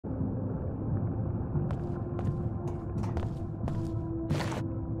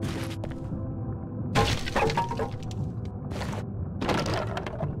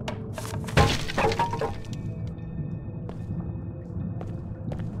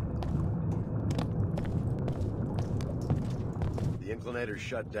The inclinator's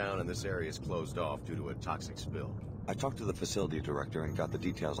shut down and this area is closed off due to a toxic spill. I talked to the facility director and got the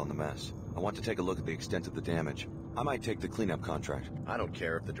details on the mess. I want to take a look at the extent of the damage. I might take the cleanup contract. I don't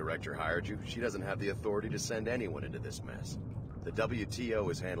care if the director hired you. She doesn't have the authority to send anyone into this mess. The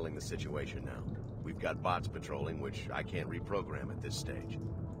WTO is handling the situation now. We've got bots patrolling, which I can't reprogram at this stage.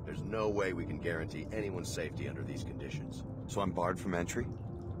 There's no way we can guarantee anyone's safety under these conditions. So I'm barred from entry?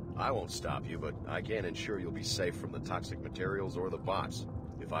 I won't stop you, but I can't ensure you'll be safe from the toxic materials or the bots.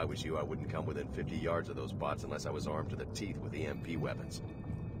 If I was you, I wouldn't come within 50 yards of those bots unless I was armed to the teeth with EMP weapons.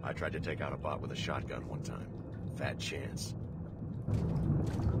 I tried to take out a bot with a shotgun one time. Fat chance.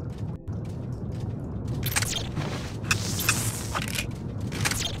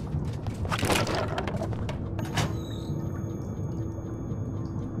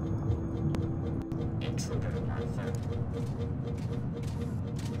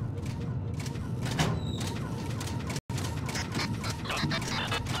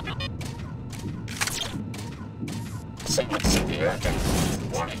 Severe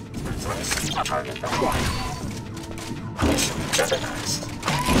damage. Warning. Replace target acquired. Mission jeopardized.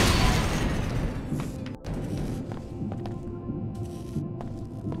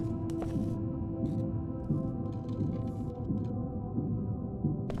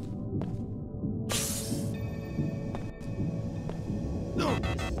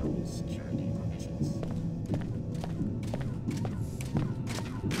 Security provisions.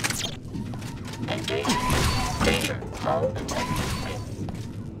 Engaging. Danger. Hull integrity.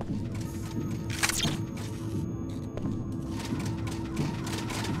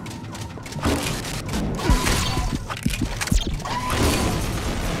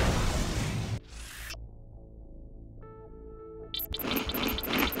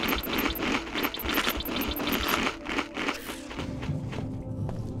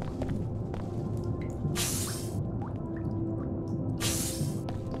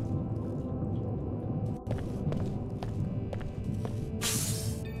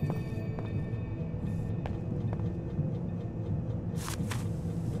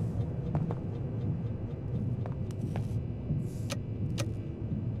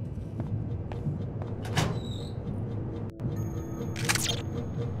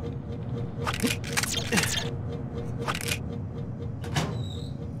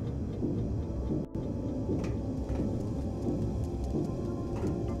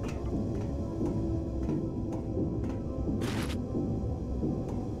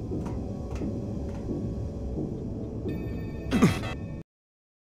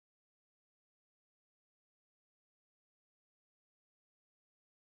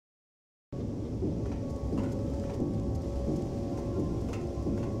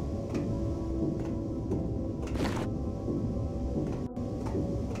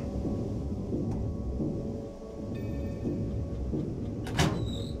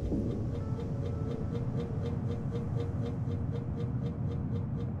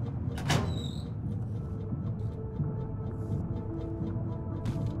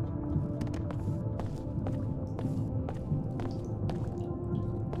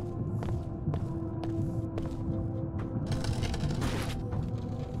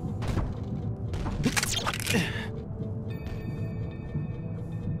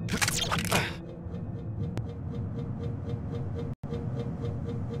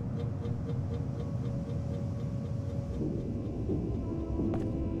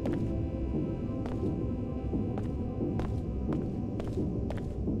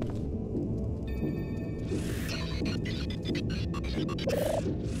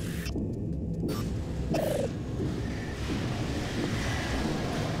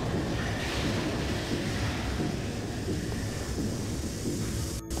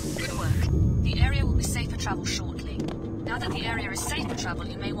 Travel shortly. Now that the area is safe for travel,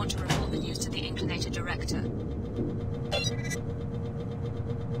 you may want to report the news to the Inclinator Director.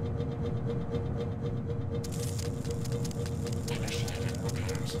 Initiated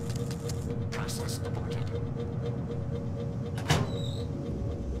repairs. Process aborted.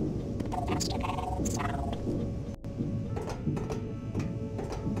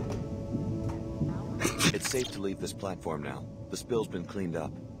 It's safe to leave this platform now. The spill's been cleaned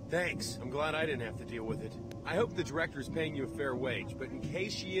up. Thanks. I'm glad I didn't have to deal with it. I hope the director's paying you a fair wage, but in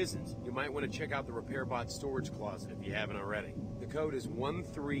case she isn't, you might want to check out the repair bot storage closet if you haven't already. The code is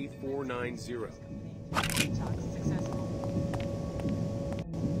 13490. Detox successful.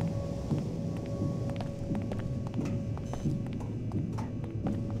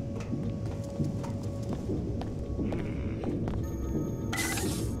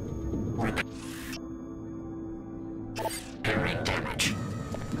 Bearing damage.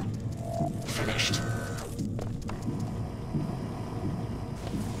 Finished.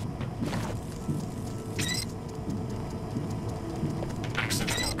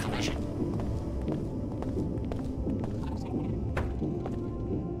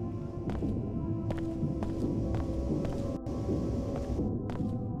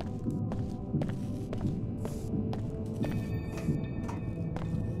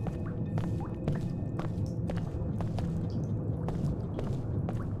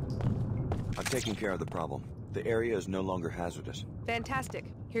 I've taken care of the problem. The area is no longer hazardous. Fantastic.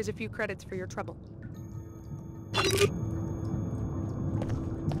 Here's a few credits for your trouble.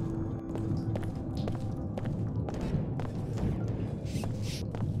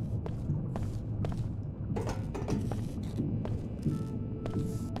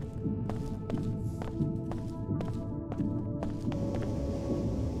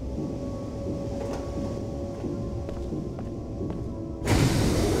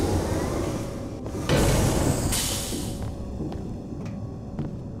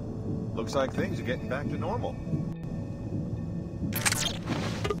 Looks like things are getting back to normal.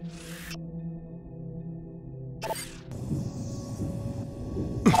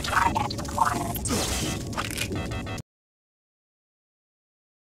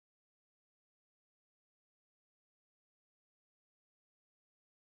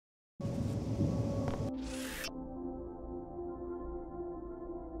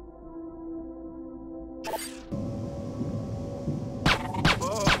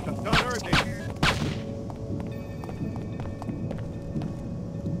 Don't hurt me.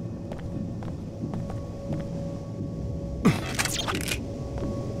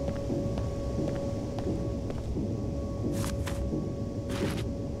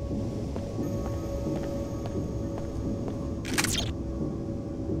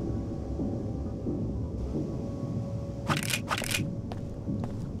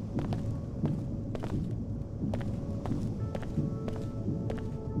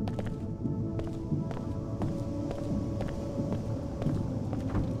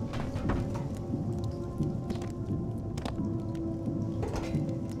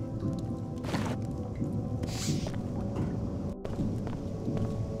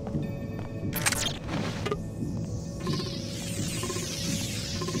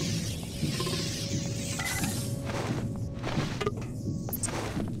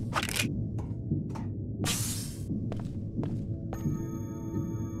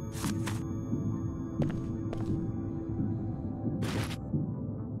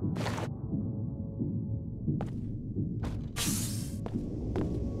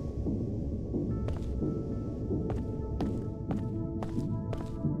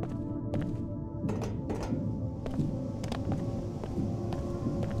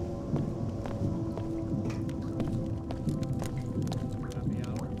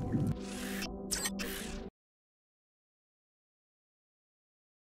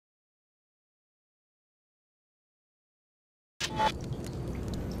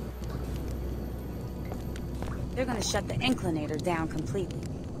 They're gonna shut the inclinator down completely.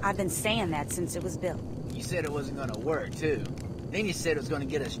 I've been saying that since it was built. You said it wasn't gonna work, too. Then you said it was gonna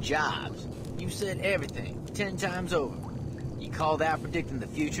get us jobs. You said everything, 10 times over. You call that predicting the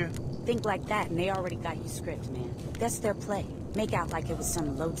future? Think like that and they already got you script, man. That's their play. Make out like it was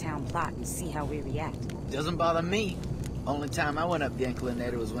some low-town plot and see how we react. Doesn't bother me. Only time I went up the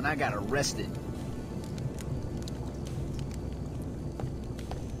inclinator was when I got arrested.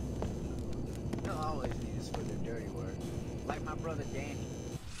 They'll always need us for their dirty work. Like my brother Danny.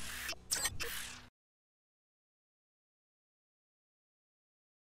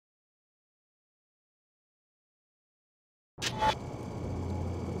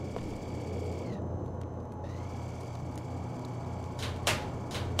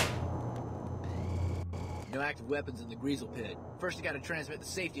 No active weapons in the Greasel pit. First you gotta transmit the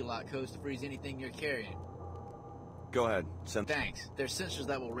safety lock codes to freeze anything you're carrying. Go ahead. Send. Thanks. There's sensors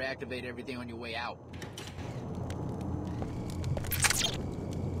that will reactivate everything on your way out.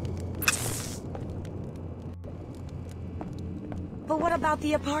 But what about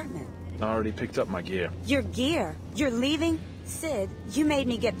the apartment? I already picked up my gear. Your gear? You're leaving? Sid, you made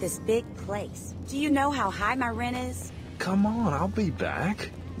me get this big place. Do you know how high my rent is? Come on, I'll be back.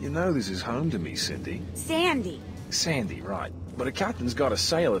 You know this is home to me, Cindy. Sandy. Sandy, right. But a captain's got to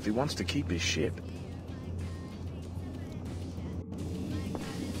sail if he wants to keep his ship.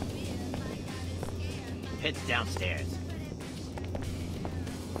 Pit's downstairs.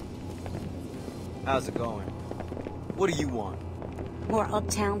 How's it going? What do you want? More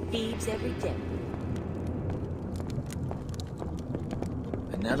uptown thieves every day.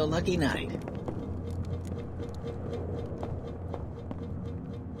 Another lucky night.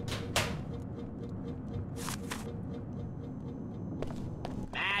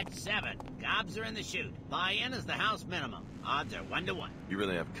 Match 7. Gobs are in the chute. Buy-in is the house minimum. Odds are 1 to 1. You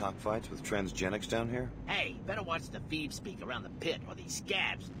really have cockfights with transgenics down here? Hey, better watch the thieves speak around the pit, or these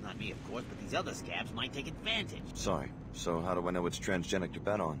scabs, not me of course, but these other scabs might take advantage. Sorry. So how do I know which transgenic to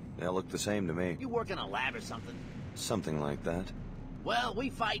bet on? They all look the same to me. You work in a lab or something? Something like that. Well, we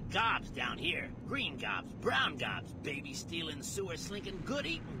fight gobs down here. Green gobs, brown gobs, baby-stealing, sewer-slinking,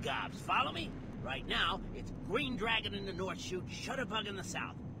 good-eating gobs. Follow me? Right now, it's Green Dragon in the North Chute, Shutterbug in the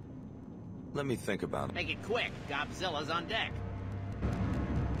South. Let me think about it. Make it quick. Gobzilla's on deck.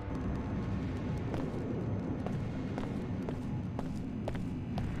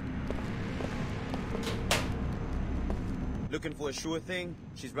 Looking for a sure thing?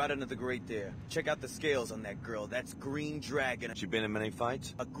 She's right under the grate there. Check out the scales on that girl. That's Green Dragon. She been in many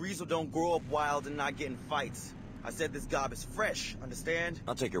fights? A greasel don't grow up wild and not get in fights. I said this gob is fresh, understand?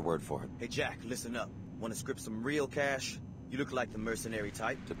 I'll take your word for it. Hey Jack, listen up. Want to script some real cash? You look like the mercenary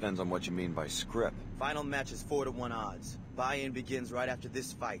type. Depends on what you mean by script. Final match is 4-to-1 odds. Buy-in begins right after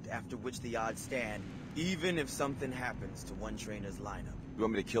this fight, after which the odds stand, even if something happens to one trainer's lineup. You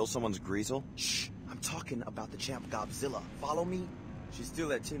want me to kill someone's greasel? Shh! I'm talking about the champ Gobzilla. Follow me? She's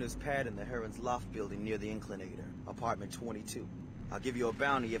still at Tina's pad in the Heron's Loft building near the Inclinator, apartment 22. I'll give you a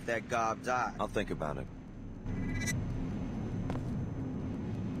bounty if that gob dies. I'll think about it.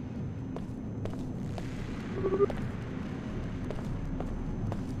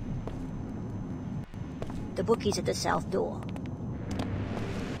 The bookie's at the south door.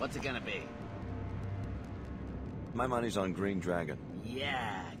 What's it gonna be? My money's on Green Dragon.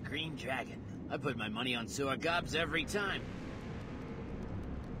 Yeah, Green Dragon. I put my money on sewer gobs every time.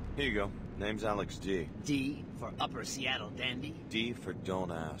 Here you go. Name's Alex D. D for Upper Seattle Dandy. D for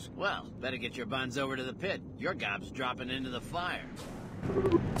don't ask. Well, better get your buns over to the pit. Your gob's dropping into the fire.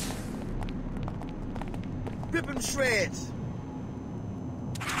 Rip him shreds!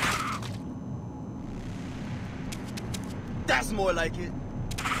 That's more like it.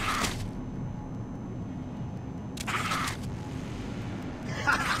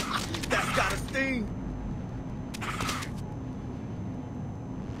 That's got a sting.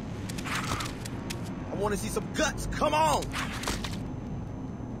 I want to see some guts. Come on.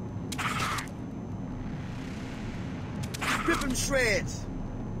 Rip him shreds.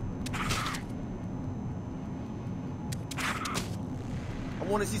 I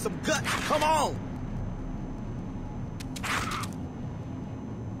want to see some guts. Come on.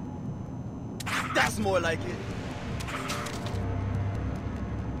 That's more like it.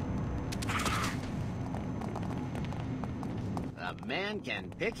 A man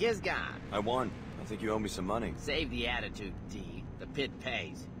can pick his gob. I won. I think you owe me some money. Save the attitude, D. The pit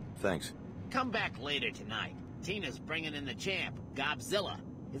pays. Thanks. Come back later tonight. Tina's bringing in the champ, Gobzilla.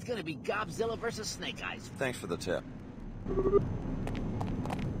 It's gonna be Gobzilla versus Snake Eyes. Thanks for the tip.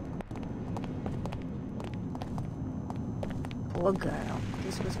 Poor girl.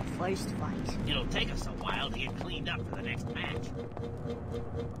 This was her first fight. It'll take us a while to get cleaned up for the next match.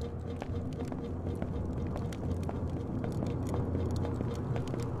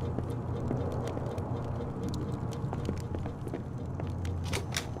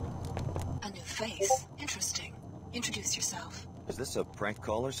 A new face. Interesting. Introduce yourself. Is this a prank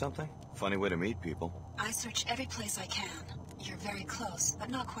call or something? Funny way to meet people. I search every place I can. You're very close,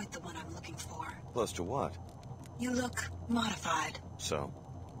 but not quite the one I'm looking for. Close to what? You look modified. So?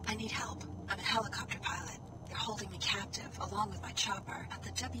 I need help. I'm a helicopter pilot. They're holding me captive, along with my chopper, at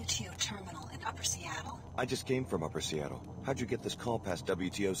the WTO terminal in Upper Seattle. I just came from Upper Seattle. How'd you get this call past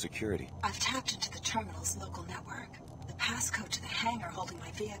WTO security? I've tapped into the terminal's local network. The passcode to the hangar holding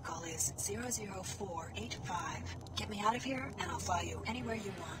my vehicle is 00485. Get me out of here, and I'll fly you anywhere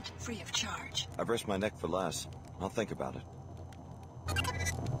you want, free of charge. I've risked my neck for less. I'll think about it.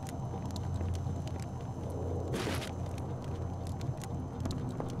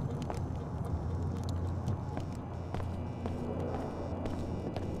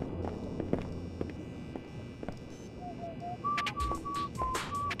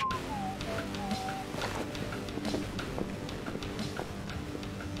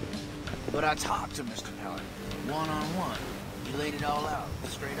 But I talked to Mr. Pellet, one-on-one. He laid it all out,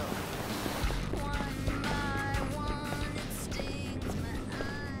 straight up.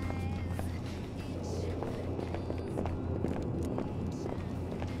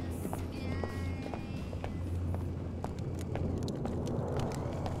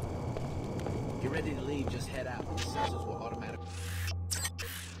 Get ready to leave, just head out. The sensors will automatically...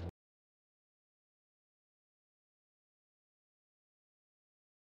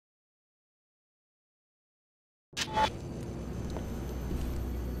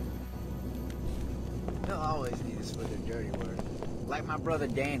 They'll always need us for their dirty work. Like my brother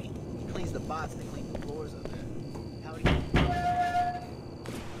Danny. He cleans the bots and they clean the floors up there.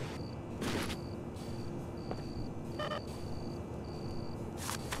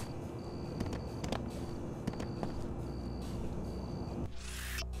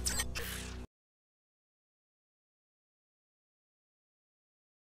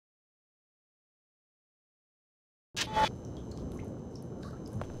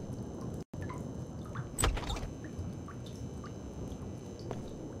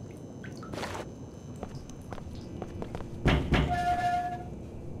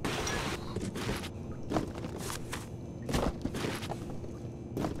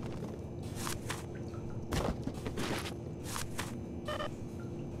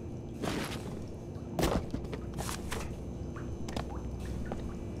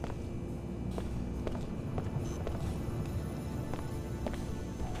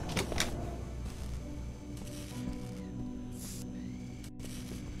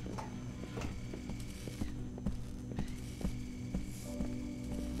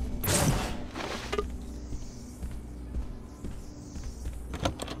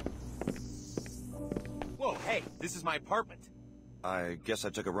 Whoa, hey, this is my apartment. I guess I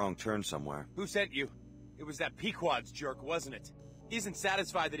took a wrong turn somewhere. Who sent you? It was that Pequod's jerk, wasn't it? He isn't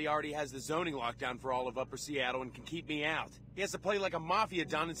satisfied that he already has the zoning lockdown for all of Upper Seattle and can keep me out. He has to play like a mafia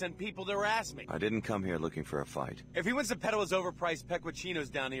don and send people to harass me. I didn't come here looking for a fight. If he wants to peddle his overpriced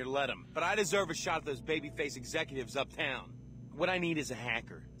peculinos down here, let him. But I deserve a shot at those babyface executives uptown. What I need is a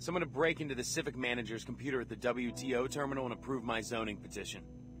hacker. Someone to break into the Civic manager's computer at the WTO terminal and approve my zoning petition.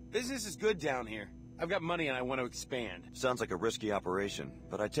 Business is good down here. I've got money and I want to expand. Sounds like a risky operation,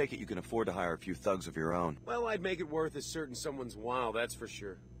 but I take it you can afford to hire a few thugs of your own. Well, I'd make it worth a certain someone's while, that's for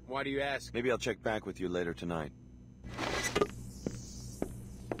sure. Why do you ask? Maybe I'll check back with you later tonight.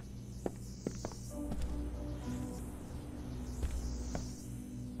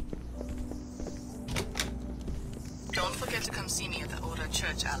 Don't forget to come see me at the older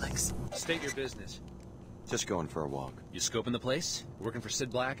church, Alex. State your business. Just going for a walk. You scoping the place? Working for Sid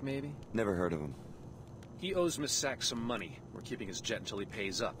Black, maybe? Never heard of him. He owes Miss Sachs some money. We're keeping his jet until he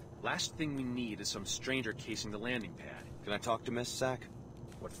pays up. Last thing we need is some stranger casing the landing pad. Can I talk to Miss Sack?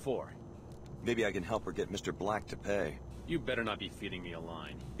 What for? Maybe I can help her get Mr. Black to pay. You better not be feeding me a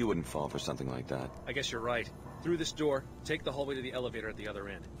line. You wouldn't fall for something like that. I guess you're right. Through this door, take the hallway to the elevator at the other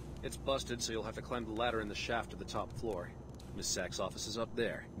end. It's busted, so you'll have to climb the ladder in the shaft to the top floor. Miss Sachs' office is up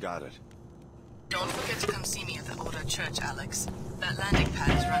there. Got it. Don't forget to come see me at the older church, Alex. That landing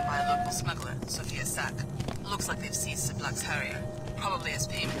pad is run by a local smuggler, Sophia Sack. Looks like they've seized Sid Black's Harrier, probably as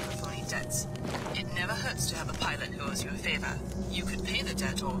payment for phony debts. It never hurts to have a pilot who owes you a favor. You could pay the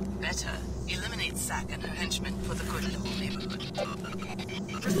debt, or better, eliminate Sack and her henchmen for the good of the whole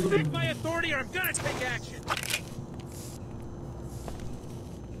neighborhood. Respect my authority or I'm gonna take action!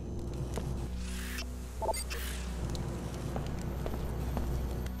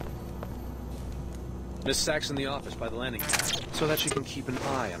 Miss Sachs in the office by the landing pad, so that she can keep an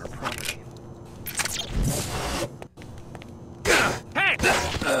eye on her property. Hey!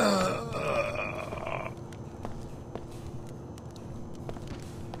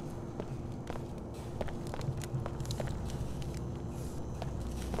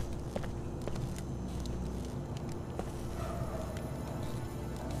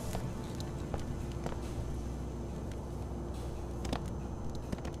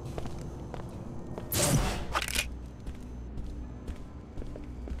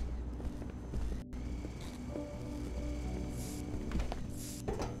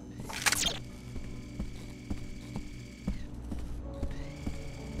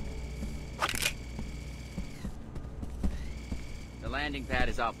 The landing pad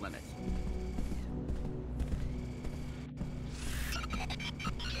is off limits.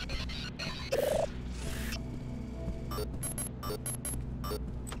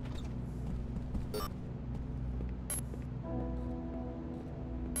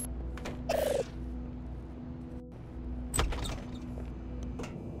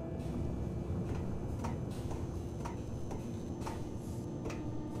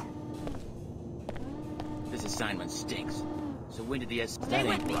 This assignment stinks. So when did the that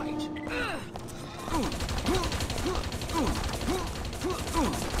ain't right.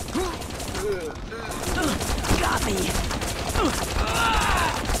 Got me.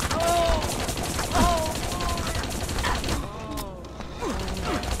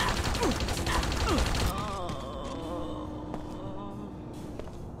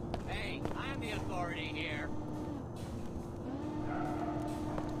 Hey, I'm the authority here.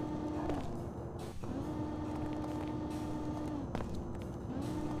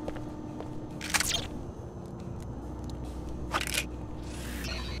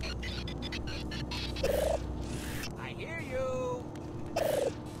 I hear you.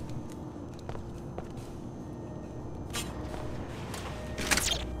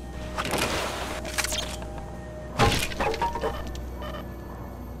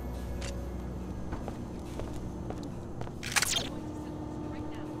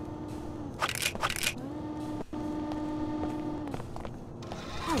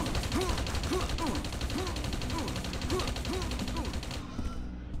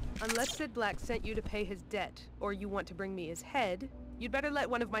 Unless Sid Black sent you to pay his debt, or you want to bring me his head, you'd better let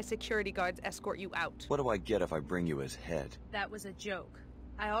one of my security guards escort you out. What do I get if I bring you his head? That was a joke.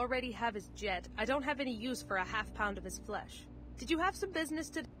 I already have his jet. I don't have any use for a half-pound of his flesh. Did you have some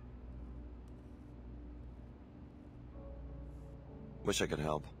business to... Wish I could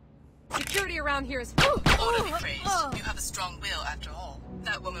help. Security around here is... Order be praised. You have a strong will, after all.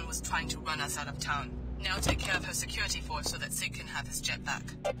 That woman was trying to run us out of town. Now take care of her security force so that Sid can have his jet back.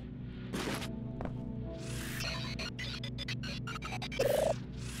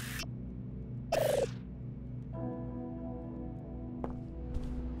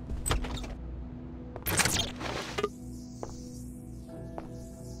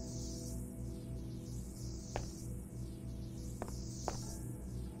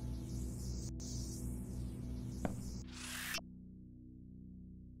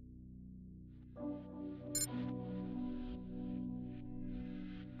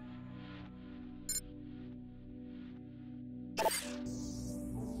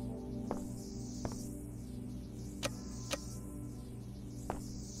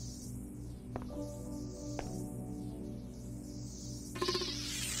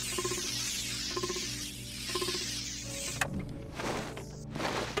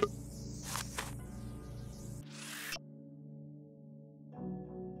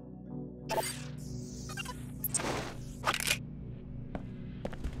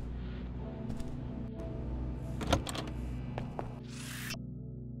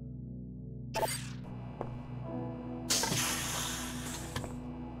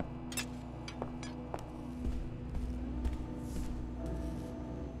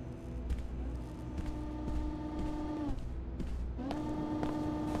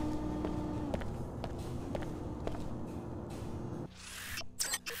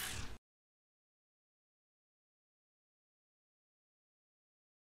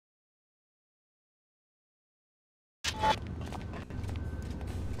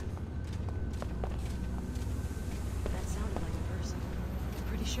 That sounded like a person.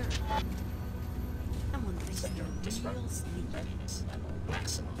 Pretty sure. Someone thinks they're real sneaky.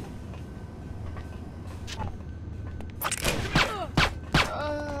 Maximum.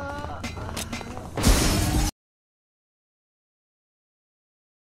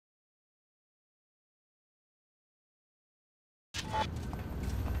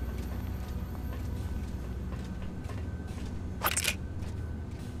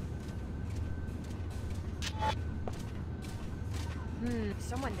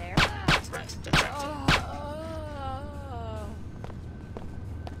 Someone there? Threat detected.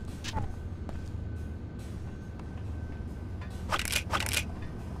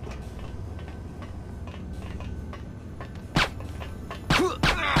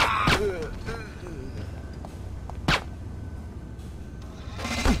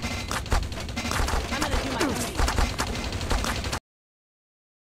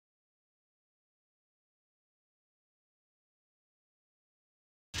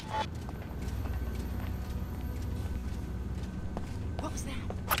 What was that?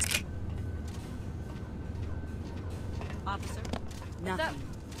 Officer? Nothing.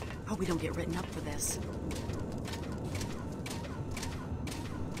 Hope we don't get written up for this.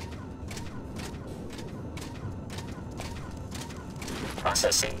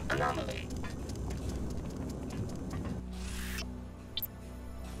 Processing anomaly.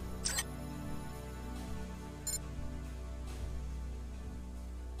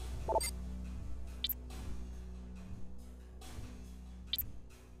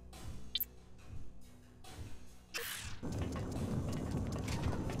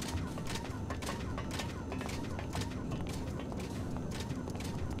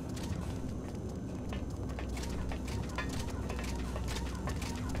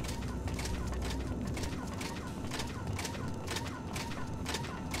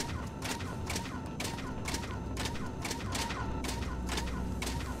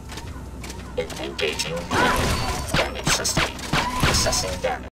 Engaging. Damage sustained. Assessing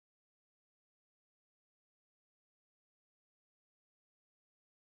damage.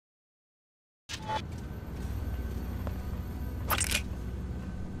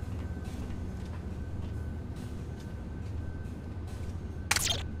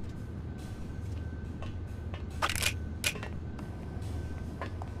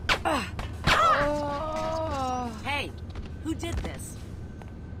 Hey, who did this?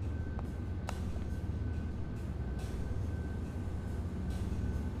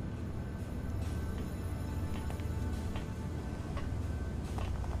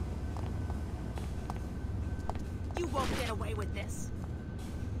 You won't get away with this.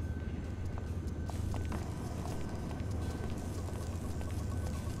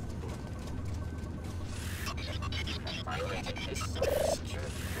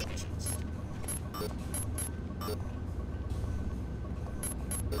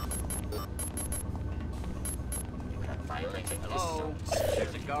 Hello?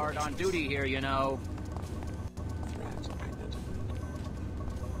 There's a guard on duty here, you know.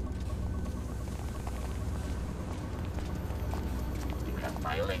 You have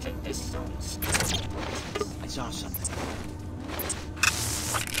violated this zone's... I saw something.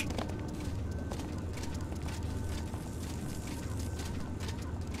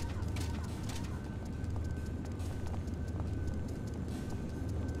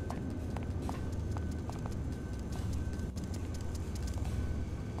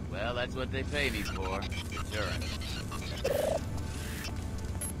 Well, that's what they pay me for. Insurance.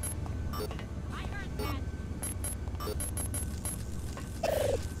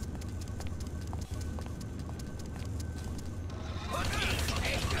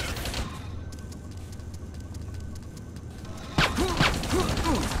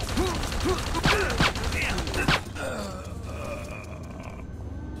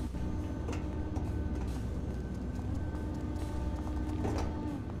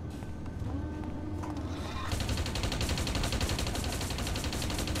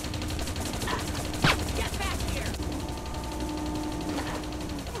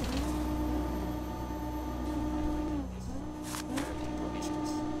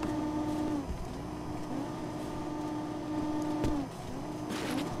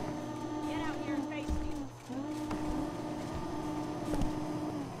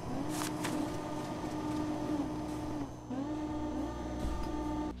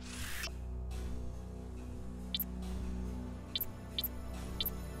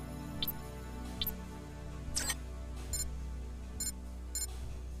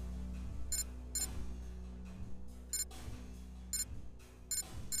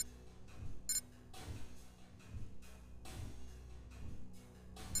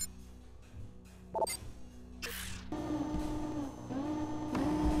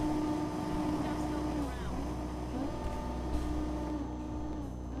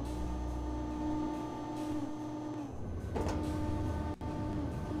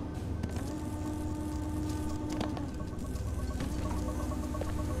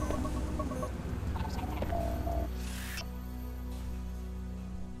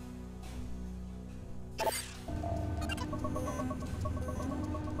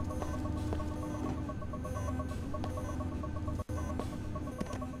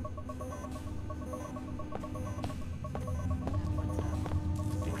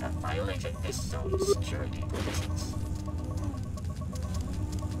 Violated this zone's security provisions.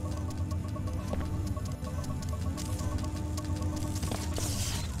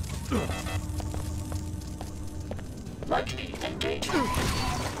 Likely engagement.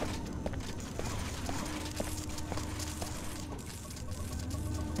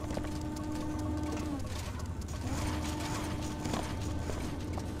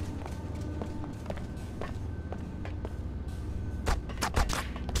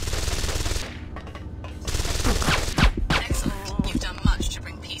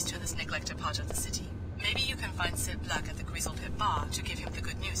 To give him the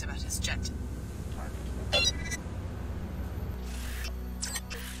good news about his jet.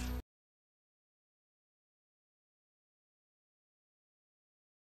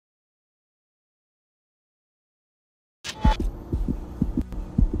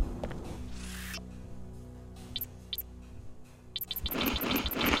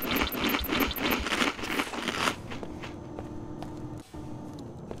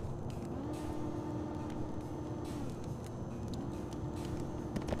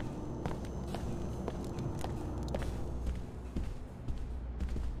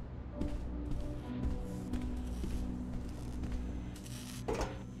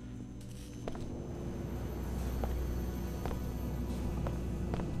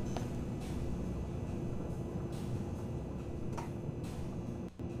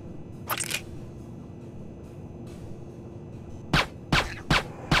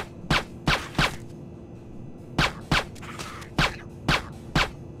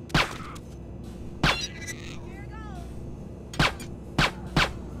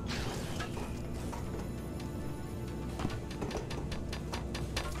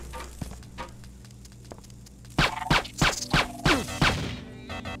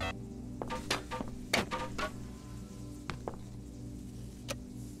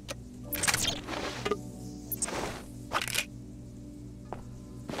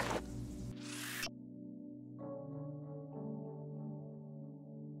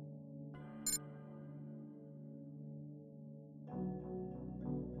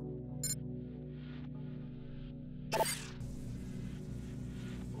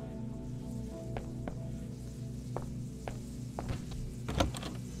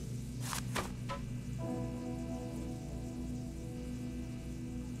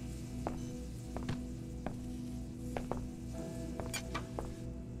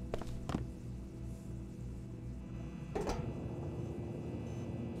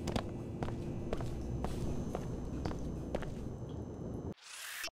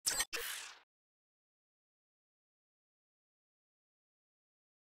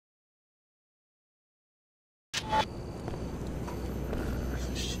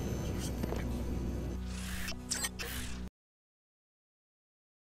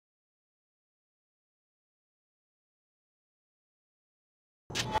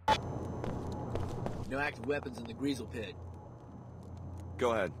 No active weapons in the Greasel pit.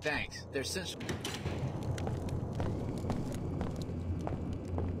 Go ahead. Thanks. They're sensible.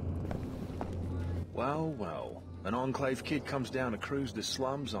 Well, well. An Enclave kid comes down to cruise the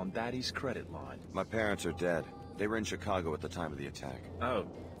slums on Daddy's credit line. My parents are dead. They were in Chicago at the time of the attack. Oh,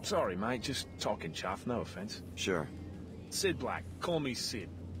 sorry, mate. Just talking chuff, no offense. Sure. Sid Black. Call me Sid.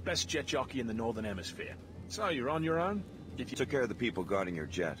 Best jet jockey in the Northern Hemisphere. So, you're on your own? If you took care of the people guarding your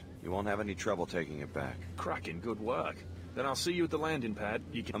jet, you won't have any trouble taking it back. Cracking good work. Then I'll see you at the landing pad.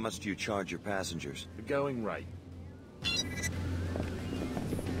 How much do you charge your passengers? The going rate.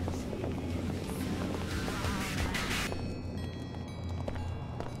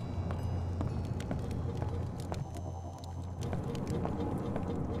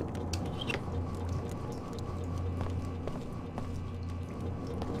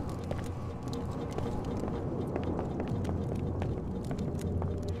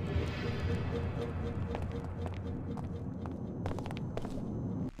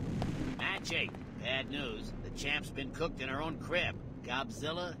 Jake, bad news. The champ's been cooked in her own crib.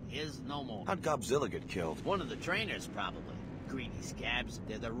 Godzilla is no more. How'd Godzilla get killed? One of the trainers, probably. Greedy scabs.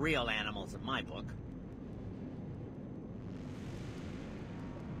 They're the real animals in my book.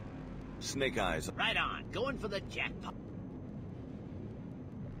 Snake Eyes. Right on. Going for the jackpot.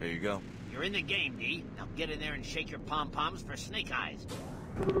 There you go. You're in the game, D. Now get in there and shake your pom-poms for Snake Eyes.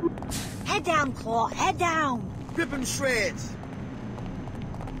 Head down, Claw. Head down. Rip him shreds.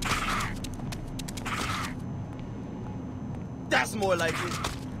 That's more like it.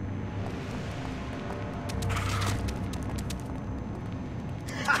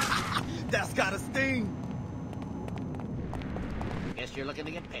 That's got a sting. Guess you're looking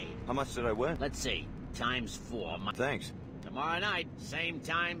to get paid. How much did I win? Let's see. ×4. Thanks. Tomorrow night, same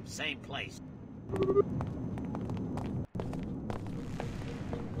time, same place.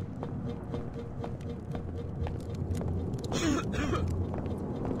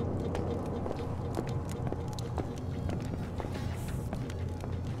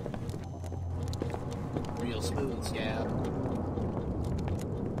 Real smooth, Scab.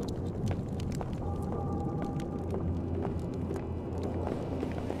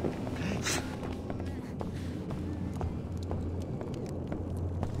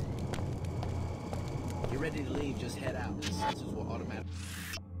 You're ready to leave, just head out. The sensors will automatically...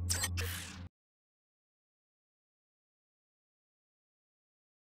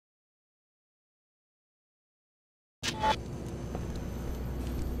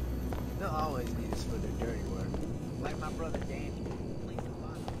 They'll always need us for their dirty work. Like my brother Danny.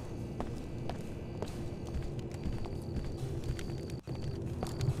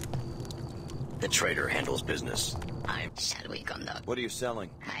 The trader handles business. Shall we conduct? What are you selling?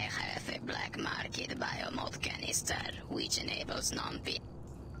 I have a black market biomod canister, which enables non-P.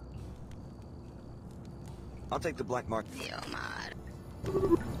 I'll take the black mark. Biomod.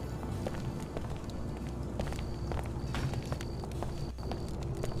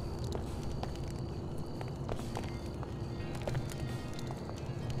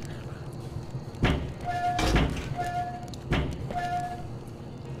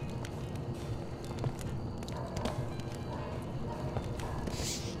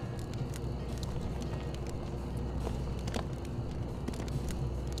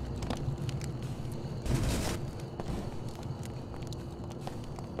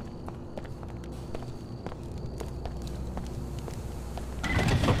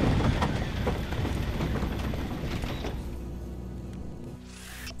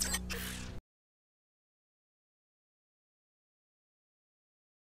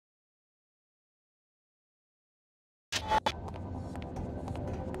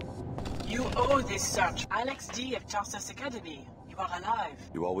 You owe this search. Alex D. of Tarsus Academy. You are alive.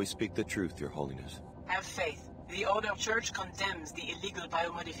 You always speak the truth, Your Holiness. Have faith. The Order Church condemns the illegal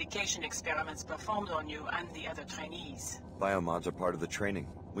biomodification experiments performed on you and the other trainees. Biomods are part of the training.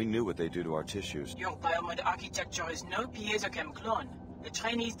 We knew what they do to our tissues. Your biomod architecture is no piezochem clone. The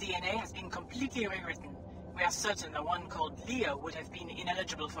trainee's DNA has been completely rewritten. We are certain the one called Leo would have been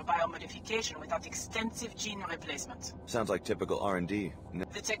ineligible for biomodification without extensive gene replacement. Sounds like typical R&D.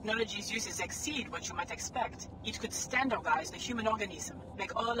 The technology's uses exceed what you might expect. It could standardize the human organism,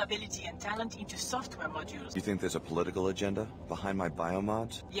 make all ability and talent into software modules. You think there's a political agenda behind my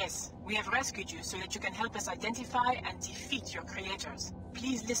biomods? Yes, we have rescued you so that you can help us identify and defeat your creators.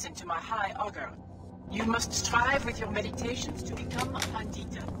 Please listen to my High Augur. You must strive with your meditations to become a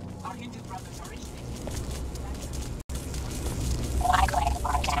Pandita. Our Hindu brothers originated.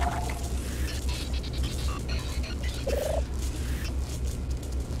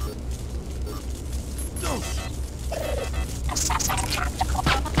 Assessing tactical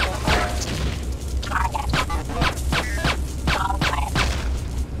capability.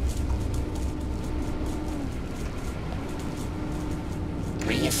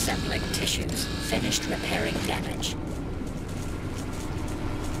 Reassembling tissues. Finished repairing damage.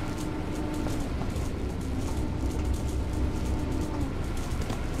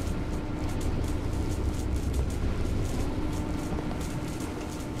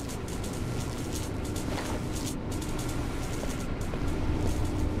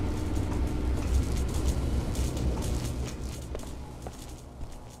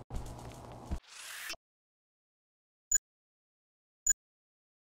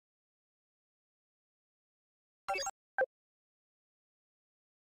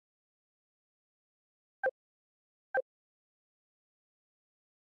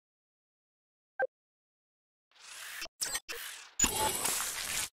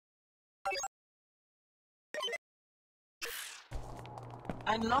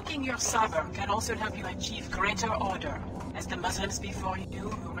 Unlocking your server can also help you achieve greater order. As the Muslims before you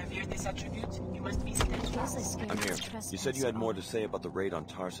who revere this attribute, you must be steadfast. I'm here. You said you had more to say about the raid on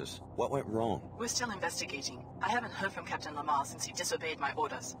Tarsus. What went wrong? We're still investigating. I haven't heard from Captain Lamar since he disobeyed my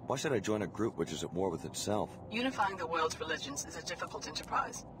orders. Why should I join a group which is at war with itself? Unifying the world's religions is a difficult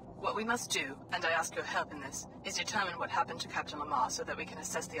enterprise. What we must do, and I ask your help in this, is determine what happened to Captain Lamar so that we can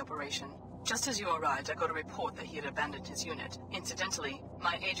assess the operation. Just as you arrived, I got a report that he had abandoned his unit. Incidentally,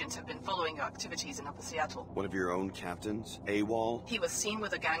 my agents have been following your activities in Upper Seattle. One of your own captains? AWOL? He was seen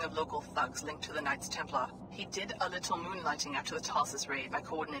with a gang of local thugs linked to the Knights Templar. He did a little moonlighting after the Tarsus raid by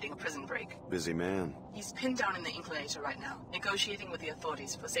coordinating a prison break. Busy man. He's pinned down in the Inclinator right now, negotiating with the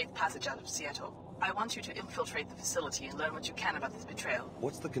authorities for safe passage out of Seattle. I want you to infiltrate the facility and learn what you can about this betrayal.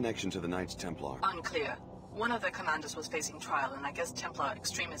 What's the connection to the Knights Templar? Unclear. One of their commanders was facing trial, and I guess Templar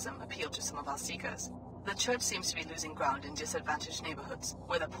extremism appealed to some of our seekers. The church seems to be losing ground in disadvantaged neighborhoods,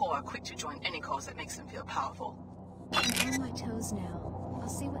 where the poor are quick to join any cause that makes them feel powerful. I'm on my toes now. I'll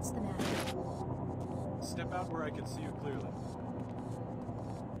see what's the matter. Step out where I can see you clearly.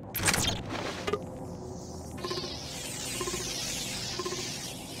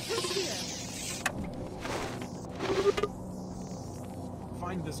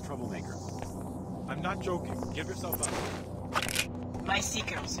 Find this troublemaker. I'm not joking. Give yourself up. My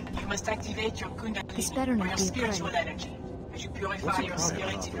seekers, you must activate your This better Kundalini, or not your be spiritual prey. energy. As you purify your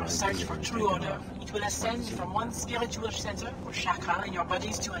spirit in your search for true order, it will ascend from one spiritual center or chakra in your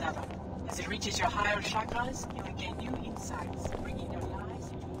bodies to another. As it reaches your higher chakras, you will gain new insights, bringing your lives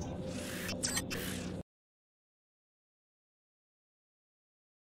into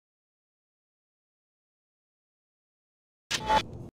deep.